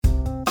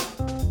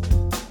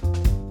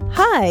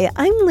Hi,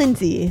 I'm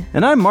Lindsay.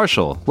 And I'm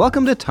Marshall.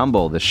 Welcome to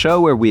Tumble, the show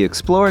where we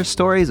explore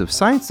stories of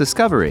science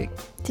discovery.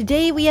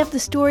 Today we have the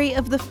story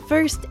of the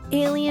first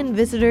alien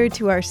visitor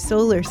to our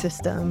solar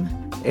system.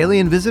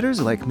 Alien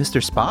visitors like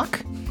Mr.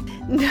 Spock?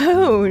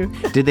 No.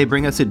 Did they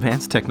bring us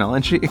advanced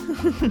technology?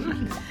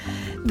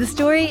 The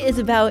story is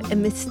about a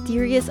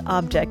mysterious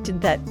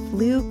object that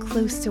flew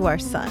close to our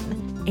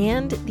sun,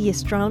 and the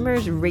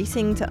astronomers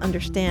racing to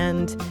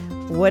understand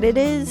what it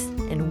is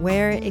and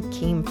where it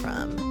came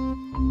from.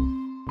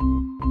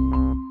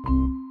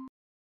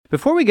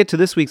 Before we get to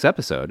this week's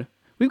episode,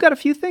 we've got a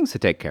few things to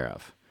take care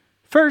of.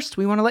 First,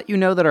 we want to let you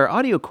know that our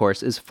audio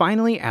course is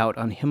finally out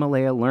on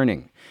Himalaya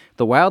Learning.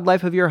 The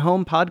Wildlife of Your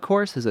Home pod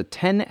course is a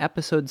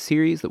 10-episode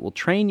series that will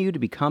train you to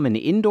become an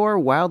indoor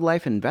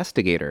wildlife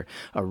investigator,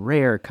 a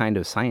rare kind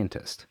of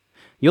scientist.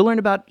 You'll learn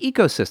about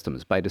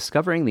ecosystems by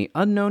discovering the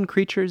unknown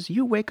creatures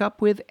you wake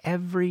up with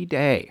every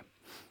day.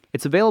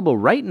 It's available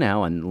right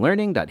now on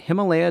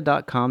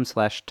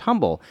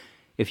learning.himalaya.com/tumble.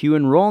 If you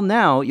enroll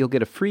now, you'll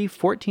get a free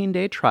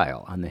 14-day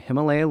trial on the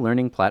Himalaya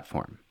Learning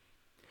platform.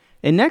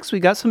 And next, we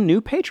got some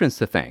new patrons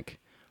to thank.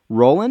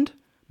 Roland,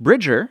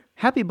 Bridger,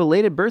 happy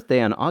belated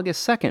birthday on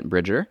August 2nd,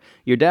 Bridger.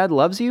 Your dad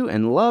loves you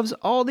and loves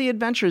all the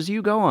adventures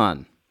you go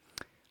on.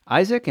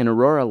 Isaac and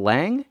Aurora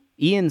Lang,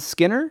 Ian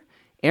Skinner,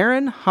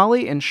 Aaron,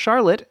 Holly, and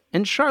Charlotte,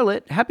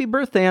 happy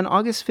birthday on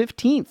August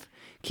 15th.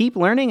 Keep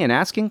learning and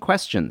asking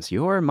questions.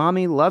 Your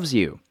mommy loves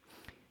you.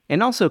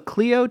 And also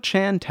Cleo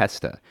Chan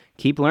Testa,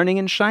 keep learning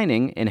and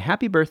shining, and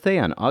happy birthday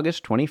on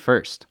August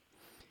 21st.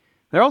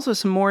 There are also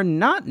some more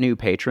not new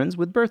patrons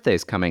with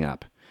birthdays coming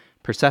up.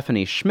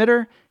 Persephone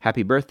Schmitter,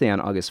 happy birthday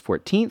on August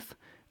 14th.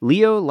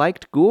 Leo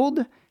Liked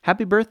Gould,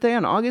 happy birthday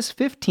on August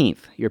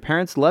 15th. Your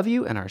parents love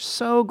you and are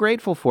so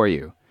grateful for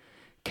you.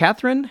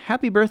 Catherine,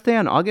 happy birthday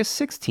on August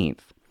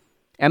 16th.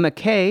 Emma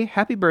Kay,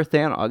 happy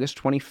birthday on August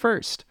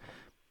 21st.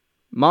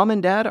 Mom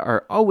and Dad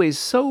are always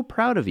so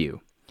proud of you.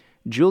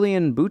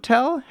 Julian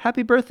Boutel,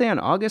 happy birthday on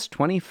August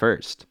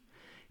 21st.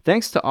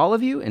 Thanks to all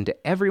of you and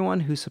to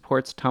everyone who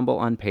supports Tumble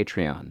on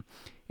Patreon.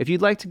 If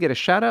you'd like to get a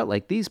shout out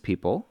like these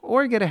people,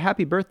 or get a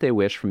happy birthday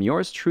wish from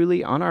yours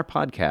truly on our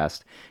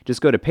podcast,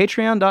 just go to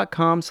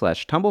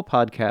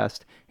patreon.com/tumblepodcast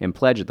and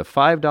pledge at the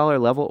 $5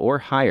 level or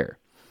higher.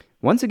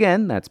 Once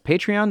again, that's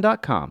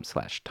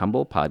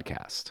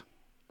patreon.com/tumblepodcast.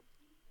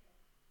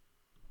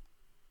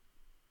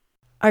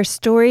 Our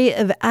story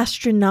of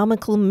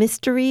astronomical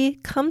mystery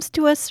comes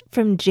to us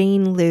from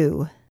Jane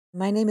Liu.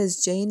 My name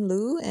is Jane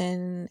Liu,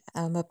 and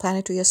I'm a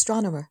planetary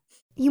astronomer.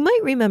 You might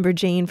remember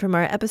Jane from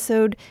our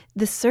episode,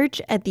 The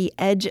Search at the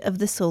Edge of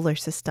the Solar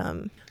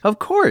System. Of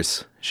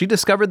course! She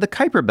discovered the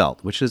Kuiper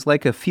Belt, which is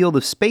like a field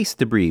of space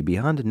debris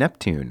beyond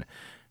Neptune.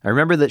 I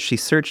remember that she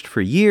searched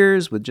for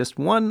years with just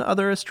one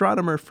other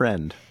astronomer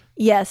friend.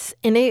 Yes,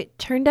 and it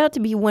turned out to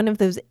be one of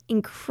those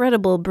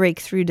incredible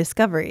breakthrough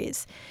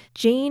discoveries.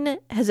 Jane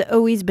has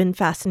always been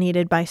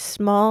fascinated by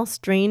small,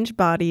 strange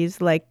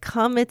bodies like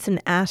comets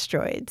and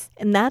asteroids,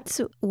 and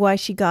that's why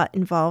she got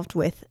involved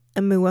with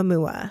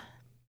Oumuamua.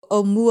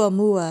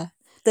 Oumuamua,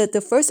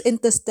 the first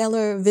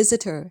interstellar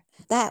visitor.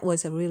 That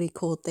was a really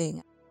cool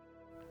thing.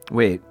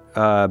 Wait,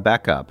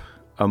 back up.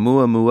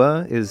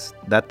 Oumuamua, is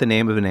that the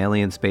name of an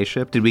alien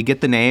spaceship? Did we get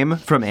the name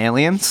from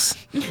aliens?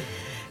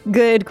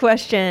 Good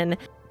question.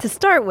 To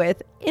start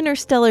with,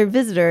 interstellar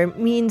visitor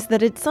means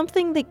that it's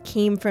something that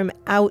came from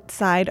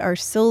outside our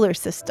solar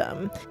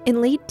system.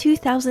 In late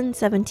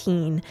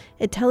 2017,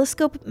 a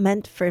telescope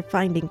meant for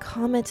finding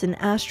comets and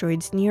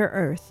asteroids near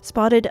Earth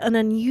spotted an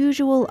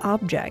unusual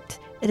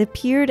object. It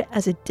appeared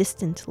as a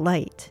distant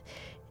light.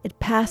 It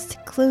passed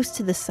close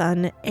to the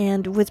sun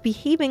and was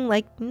behaving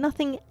like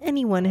nothing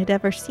anyone had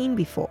ever seen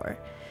before.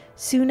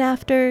 Soon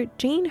after,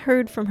 Jane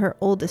heard from her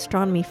old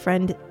astronomy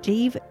friend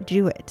Dave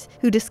Jewett,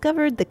 who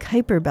discovered the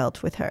Kuiper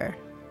Belt with her.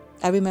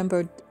 I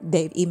remember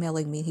Dave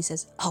emailing me. He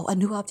says, a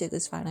new object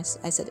is found. I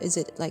said, is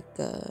it like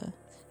a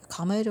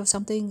comet or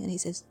something? And he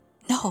says,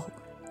 no,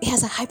 it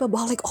has a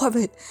hyperbolic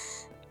orbit.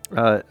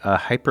 A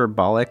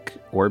hyperbolic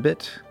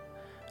orbit?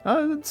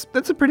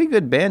 That's a pretty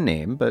good band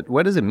name, but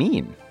what does it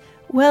mean?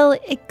 Well,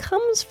 it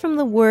comes from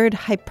the word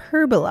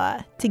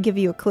hyperbola, to give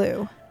you a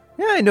clue.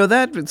 Yeah, I know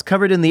that. It's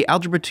covered in the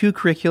Algebra 2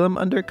 curriculum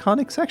under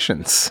conic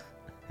sections.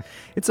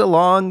 It's a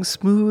long,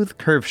 smooth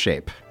curve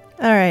shape.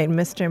 All right,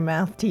 Mr.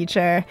 Math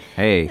Teacher.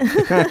 Hey.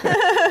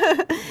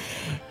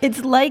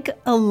 It's like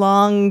a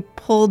long,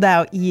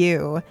 pulled-out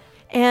U.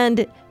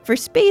 And for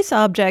space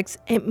objects,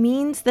 it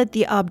means that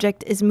the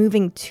object is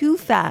moving too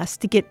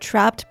fast to get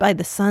trapped by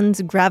the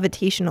sun's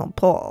gravitational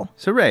pull.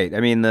 So right.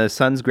 I mean, the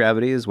sun's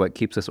gravity is what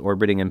keeps us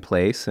orbiting in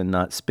place and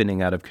not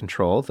spinning out of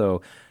control,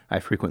 though I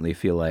frequently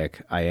feel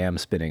like I am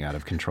spinning out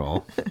of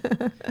control.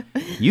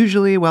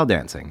 Usually while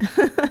dancing.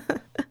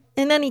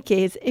 In any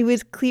case, it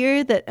was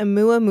clear that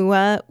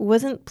Oumuamua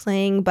wasn't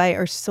playing by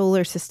our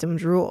solar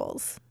system's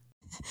rules.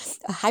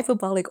 A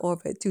hyperbolic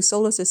orbit to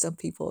solar system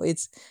people,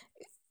 it's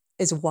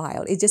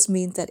wild. It just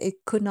means that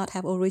it could not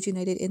have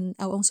originated in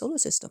our own solar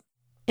system.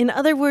 In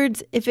other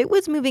words, if it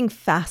was moving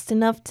fast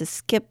enough to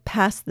skip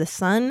past the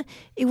sun,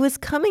 it was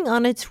coming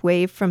on its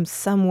way from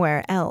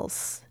somewhere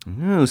else.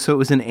 Oh, so it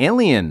was an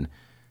alien,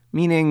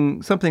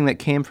 meaning something that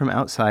came from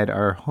outside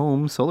our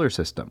home solar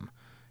system.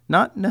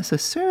 Not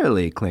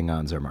necessarily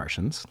Klingons or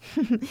Martians.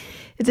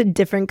 It's a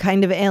different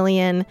kind of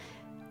alien,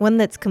 one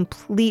that's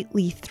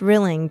completely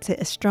thrilling to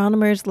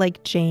astronomers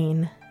like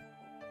Jane.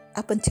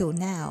 Up until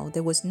now,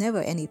 there was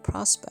never any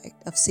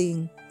prospect of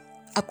seeing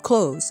up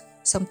close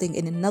something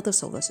in another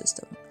solar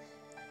system.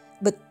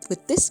 But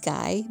with this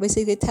guy,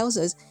 basically tells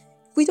us,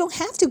 we don't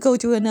have to go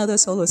to another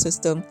solar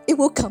system. It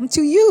will come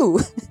to you.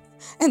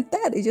 And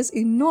that is just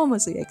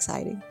enormously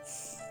exciting.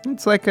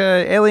 It's like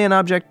an alien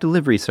object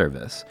delivery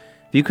service.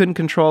 If you couldn't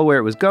control where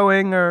it was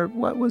going or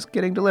what was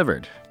getting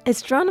delivered.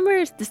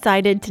 Astronomers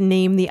decided to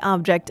name the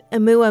object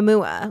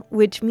Oumuamua,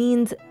 which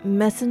means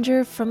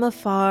messenger from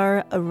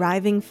afar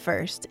arriving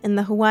first in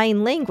the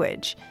Hawaiian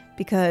language,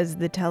 because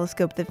the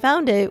telescope that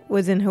found it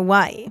was in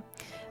Hawaii.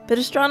 But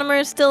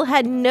astronomers still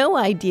had no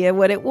idea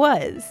what it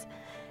was.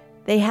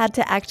 They had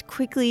to act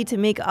quickly to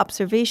make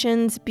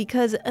observations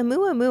because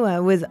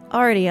Oumuamua was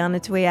already on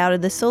its way out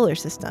of the solar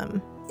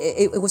system.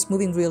 It was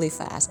moving really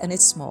fast, and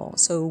it's small,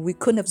 so we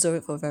couldn't observe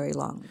it for very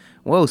long.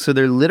 Whoa, so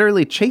they're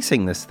literally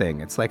chasing this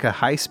thing. It's like a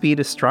high-speed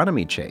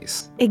astronomy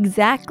chase.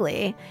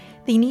 Exactly.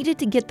 They needed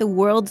to get the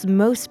world's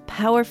most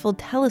powerful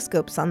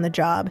telescopes on the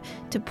job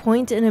to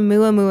point in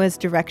Oumuamua's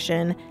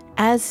direction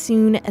as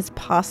soon as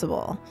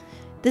possible.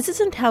 This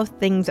isn't how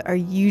things are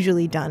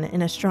usually done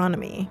in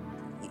astronomy.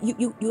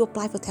 You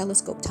apply for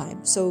telescope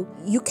time, so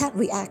you can't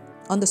react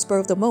on the spur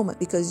of the moment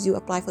because you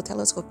apply for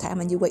telescope time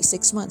and you wait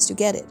 6 months to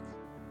get it.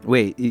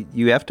 Wait,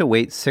 you have to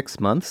wait 6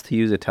 months to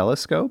use a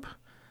telescope?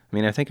 I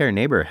mean, I think our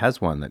neighbor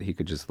has one that he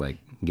could just,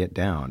 get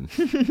down.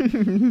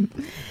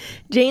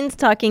 Jane's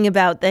talking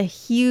about the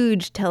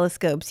huge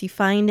telescopes you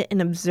find in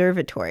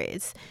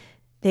observatories.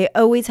 They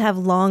always have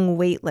long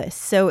wait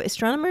lists, so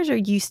astronomers are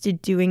used to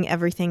doing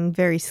everything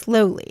very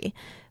slowly.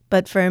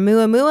 But for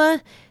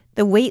Oumuamua,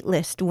 the wait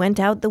list went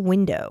out the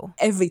window.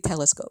 Every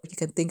telescope you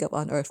can think of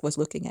on Earth was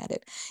looking at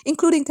it,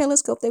 including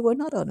telescopes that were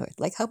not on Earth,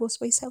 like Hubble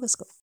Space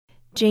Telescope.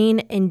 Jane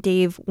and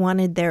Dave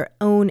wanted their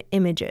own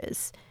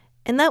images,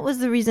 and that was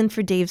the reason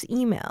for Dave's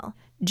email.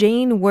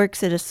 Jane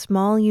works at a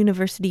small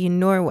university in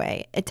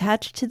Norway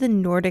attached to the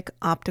Nordic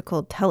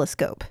Optical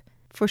Telescope.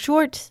 For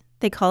short,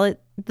 they call it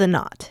the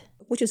KNOT.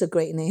 Which is a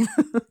great name.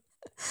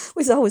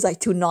 Which is always like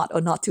to not or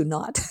not to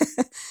not.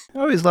 I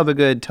always love a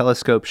good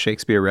telescope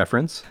Shakespeare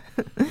reference.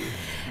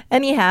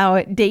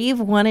 Anyhow, Dave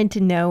wanted to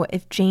know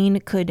if Jane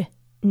could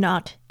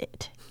knot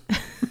it.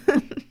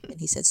 And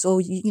he said, so,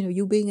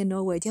 you being in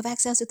Norway, do you have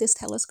access to this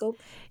telescope?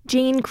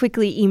 Jane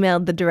quickly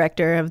emailed the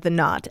director of the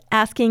KNOT,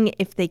 asking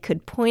if they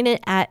could point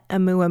it at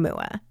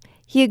Oumuamua.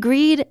 He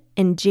agreed,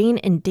 and Jane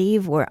and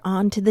Dave were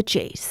on to the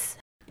chase.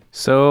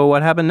 So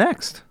what happened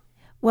next?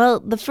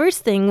 Well, the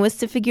first thing was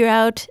to figure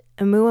out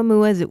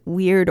Oumuamua's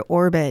weird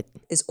orbit.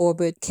 Its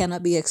orbit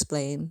cannot be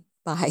explained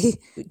by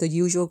the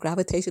usual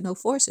gravitational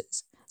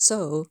forces.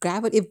 So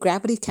if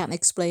gravity can't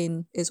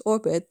explain its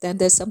orbit, then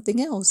there's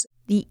something else.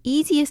 The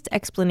easiest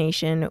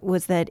explanation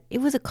was that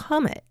it was a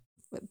comet.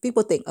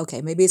 People think,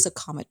 okay, maybe it's a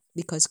comet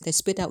because they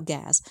spit out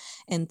gas,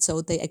 and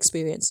so they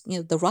experience,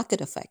 the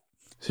rocket effect.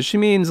 So she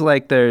means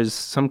there's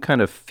some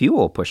kind of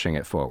fuel pushing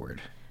it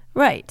forward.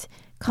 Right.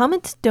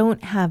 Comets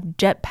don't have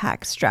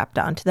jetpacks strapped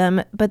onto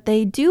them, but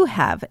they do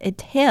have a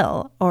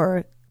tail,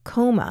 or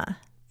coma.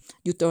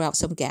 You throw out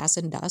some gas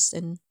and dust,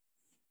 and,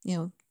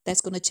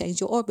 that's going to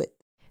change your orbit.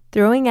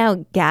 Throwing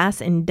out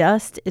gas and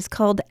dust is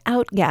called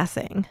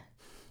outgassing.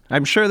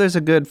 I'm sure there's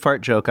a good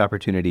fart joke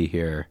opportunity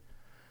here,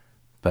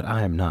 but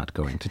I am not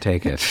going to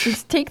take it.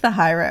 Just take the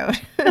high road.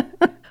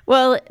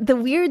 Well, the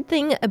weird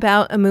thing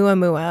about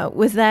Oumuamua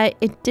was that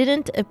it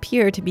didn't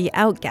appear to be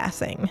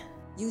outgassing.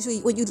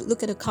 Usually when you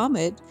look at a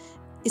comet,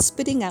 it's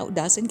spitting out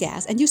dust and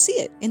gas, and you see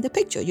it in the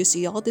picture. You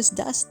see all this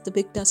dust, the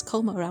big dust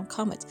coma around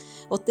comets.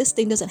 Well, this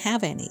thing doesn't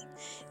have any.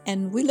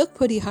 And we looked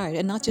pretty hard,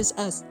 and not just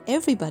us.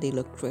 Everybody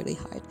looked really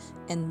hard,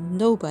 and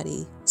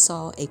nobody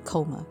saw a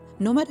coma,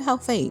 no matter how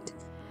faint.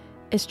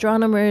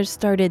 Astronomers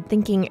started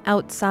thinking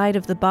outside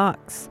of the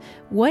box.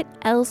 What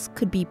else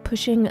could be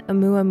pushing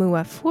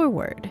Oumuamua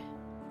forward?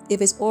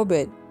 If its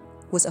orbit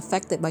was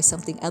affected by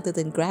something other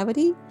than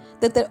gravity,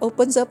 then that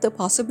opens up the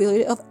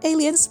possibility of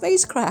alien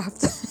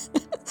spacecraft,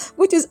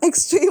 which is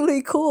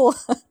extremely cool.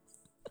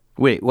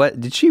 Wait, what?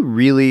 Did she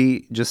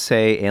really just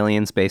say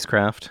alien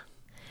spacecraft?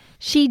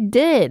 She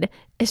did.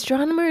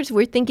 Astronomers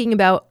were thinking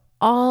about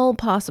all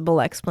possible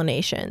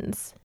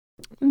explanations.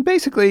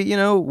 Basically,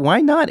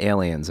 why not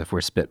aliens if we're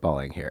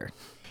spitballing here?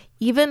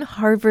 Even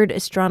Harvard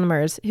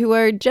astronomers, who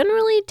are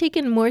generally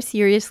taken more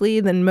seriously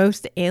than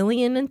most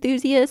alien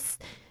enthusiasts,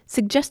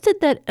 suggested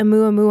that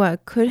Oumuamua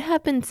could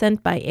have been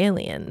sent by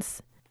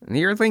aliens.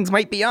 The Earthlings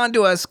might be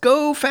onto us.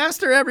 Go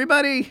faster,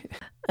 everybody!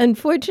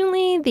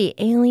 Unfortunately, the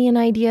alien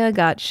idea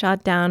got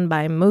shot down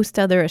by most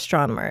other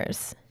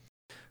astronomers.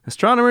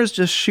 Astronomers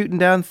just shooting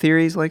down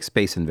theories like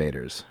Space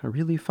Invaders, a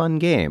really fun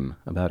game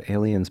about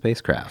alien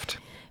spacecraft.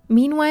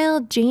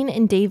 Meanwhile, Jane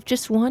and Dave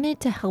just wanted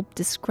to help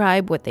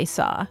describe what they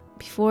saw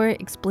before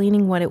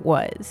explaining what it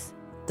was.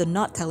 The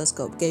Knot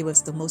telescope gave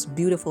us the most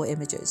beautiful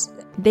images.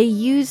 They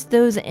used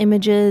those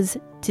images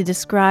to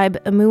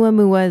describe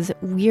Oumuamua's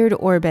weird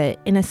orbit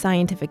in a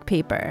scientific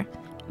paper,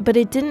 but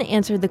it didn't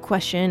answer the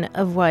question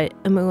of what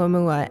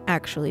Oumuamua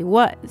actually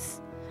was.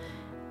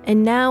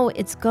 And now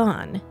it's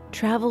gone,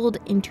 traveled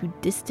into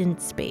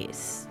distant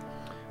space.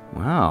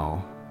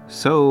 Wow.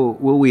 So,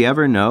 will we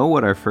ever know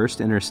what our first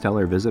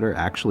interstellar visitor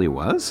actually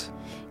was?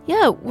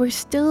 Yeah, we're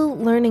still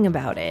learning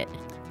about it.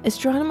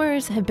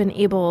 Astronomers have been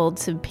able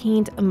to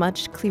paint a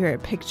much clearer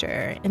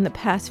picture in the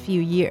past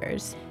few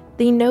years.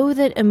 They know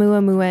that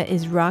Oumuamua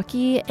is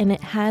rocky and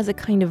it has a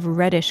kind of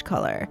reddish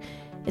color.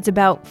 It's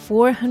about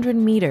 400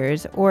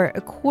 meters or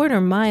a quarter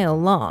mile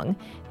long,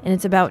 and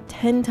it's about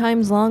 10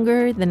 times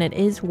longer than it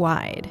is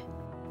wide.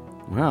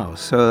 Wow,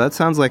 so that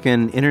sounds like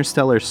an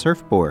interstellar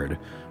surfboard,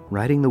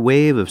 riding the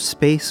wave of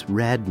space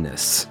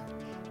redness.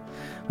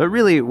 But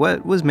really,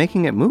 what was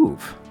making it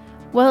move?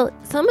 Well,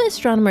 some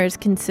astronomers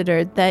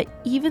considered that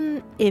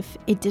even if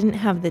it didn't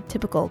have the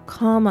typical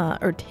comma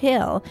or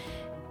tail,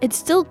 it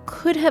still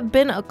could have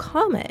been a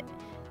comet.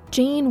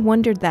 Jane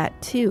wondered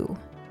that too.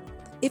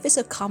 If it's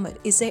a comet,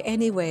 is there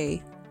any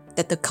way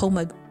that the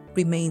comet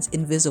remains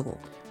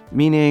invisible?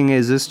 Meaning,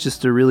 is this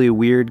just a really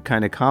weird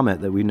kind of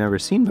comet that we've never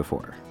seen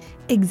before?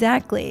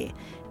 Exactly.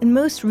 And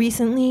most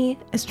recently,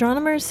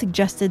 astronomers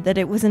suggested that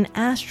it was an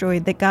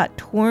asteroid that got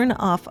torn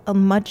off a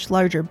much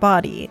larger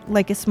body,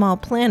 like a small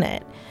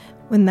planet,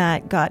 when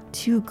that got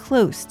too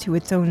close to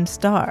its own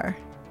star.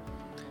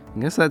 I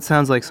guess that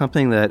sounds like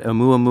something that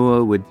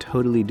Oumuamua would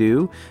totally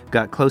do.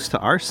 Got close to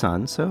our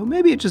sun, so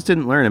maybe it just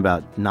didn't learn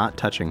about not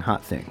touching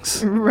hot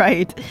things.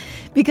 Right.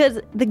 Because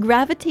the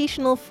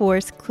gravitational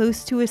force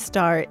close to a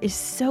star is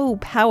so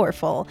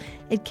powerful,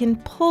 it can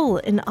pull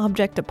an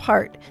object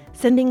apart,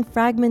 sending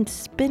fragments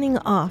spinning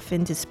off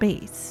into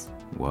space.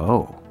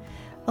 Whoa.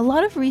 A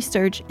lot of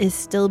research is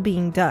still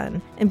being done,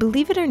 and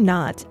believe it or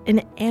not,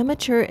 an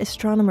amateur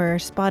astronomer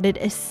spotted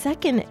a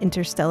second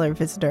interstellar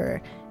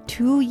visitor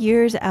 2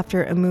 years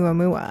after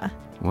Oumuamua.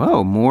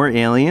 Whoa, more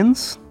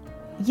aliens?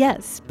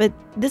 Yes, but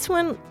this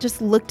one just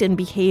looked and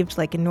behaved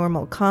like a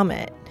normal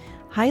comet,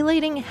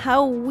 highlighting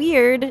how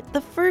weird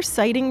the first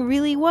sighting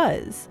really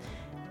was.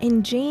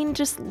 And Jane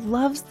just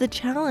loves the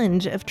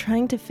challenge of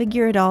trying to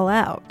figure it all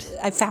out.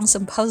 I found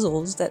some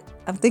puzzles that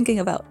I'm thinking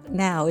about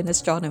now in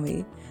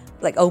astronomy.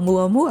 Like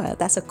Oumuamua,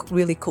 that's a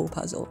really cool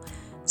puzzle.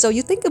 So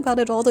you think about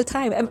it all the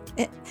time.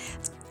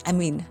 I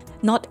mean,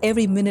 not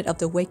every minute of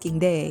the waking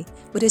day,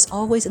 but it's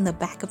always in the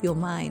back of your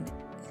mind.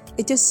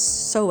 It's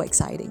just so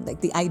exciting,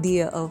 like the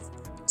idea of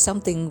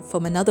something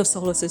from another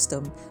solar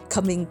system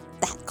coming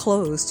that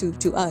close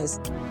to us.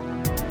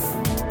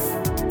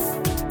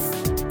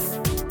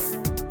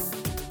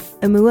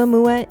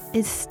 Oumuamua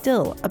is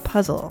still a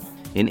puzzle.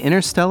 An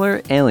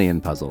interstellar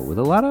alien puzzle with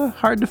a lot of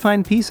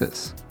hard-to-find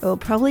pieces. It will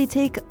probably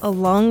take a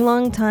long,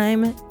 long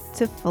time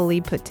to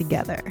fully put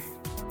together.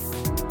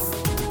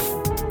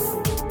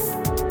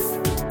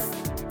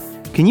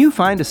 Can you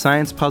find a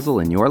science puzzle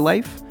in your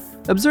life?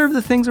 Observe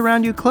the things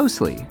around you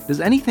closely.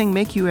 Does anything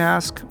make you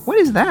ask, what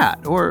is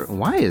that? Or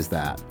why is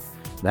that?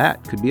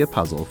 That could be a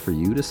puzzle for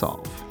you to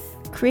solve.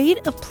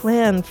 Create a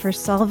plan for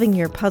solving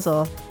your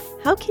puzzle.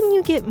 How can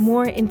you get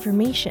more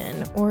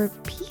information or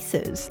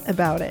pieces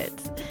about it?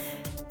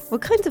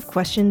 What kinds of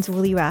questions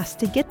will you ask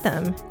to get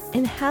them?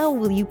 And how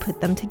will you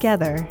put them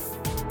together?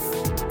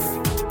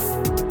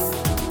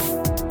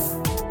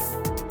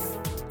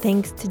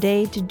 Thanks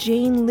today to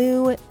Jane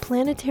Liu,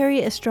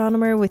 planetary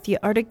astronomer with the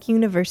Arctic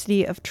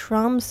University of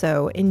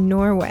Tromsø in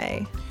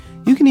Norway.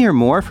 You can hear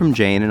more from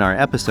Jane in our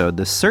episode,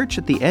 The Search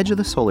at the Edge of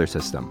the Solar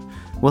System.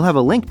 We'll have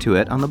a link to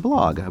it on the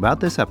blog about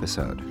this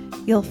episode.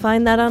 You'll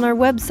find that on our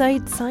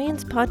website,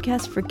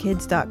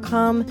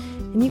 sciencepodcastforkids.com,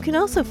 and you can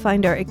also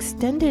find our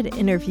extended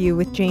interview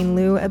with Jane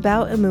Liu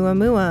about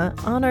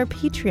Oumuamua on our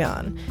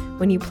Patreon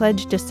when you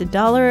pledge just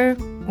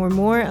 $1 or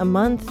more a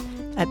month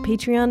at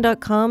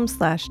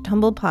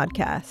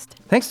patreon.com/tumblepodcast.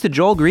 Thanks to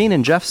Joel Green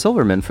and Jeff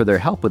Silverman for their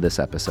help with this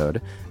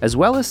episode, as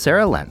well as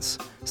Sarah Lentz.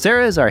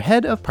 Sarah is our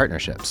head of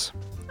partnerships.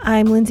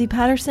 I'm Lindsay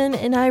Patterson,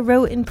 and I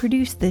wrote and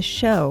produced this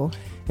show.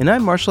 And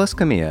I'm Marshall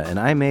Escamilla, and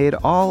I made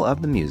all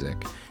of the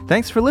music.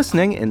 Thanks for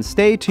listening, and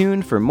stay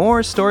tuned for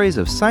more stories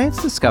of science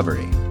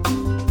discovery.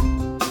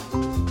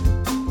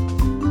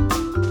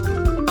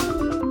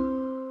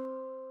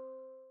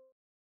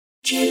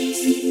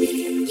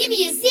 Give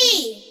me a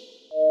Z!